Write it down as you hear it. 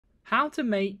How to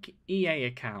make EA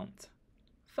account.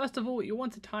 First of all, you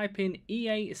want to type in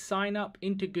EA sign up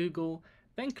into Google,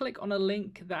 then click on a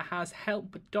link that has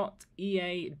help.ea.com.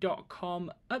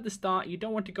 At the start, you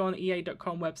don't want to go on the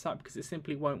ea.com website because it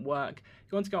simply won't work.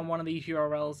 You want to go on one of these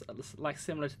URLs like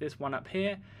similar to this one up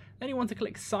here. Then you want to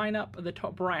click sign up at the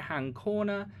top right hand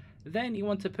corner. Then you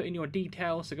want to put in your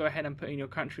details, so go ahead and put in your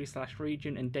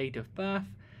country/region and date of birth.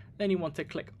 Then you want to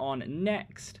click on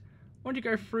next. Once you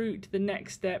go through to the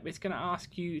next step, it's going to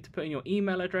ask you to put in your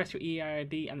email address, your EA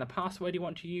ID, and the password you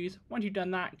want to use. Once you've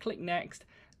done that, click next.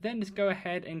 Then just go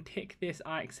ahead and tick this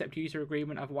I accept user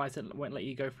agreement, otherwise it won't let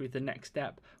you go through the next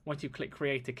step. Once you click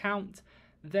create account,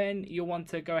 then you'll want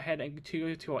to go ahead and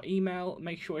to your email,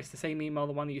 make sure it's the same email,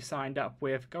 the one that you signed up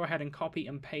with. Go ahead and copy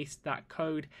and paste that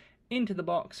code into the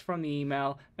box from the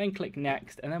email, then click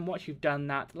next, and then once you've done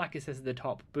that, like it says at the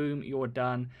top, boom, you're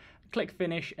done. Click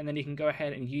finish, and then you can go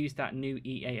ahead and use that new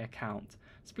EA account.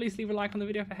 So please leave a like on the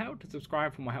video if it helped, and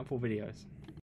subscribe for more helpful videos.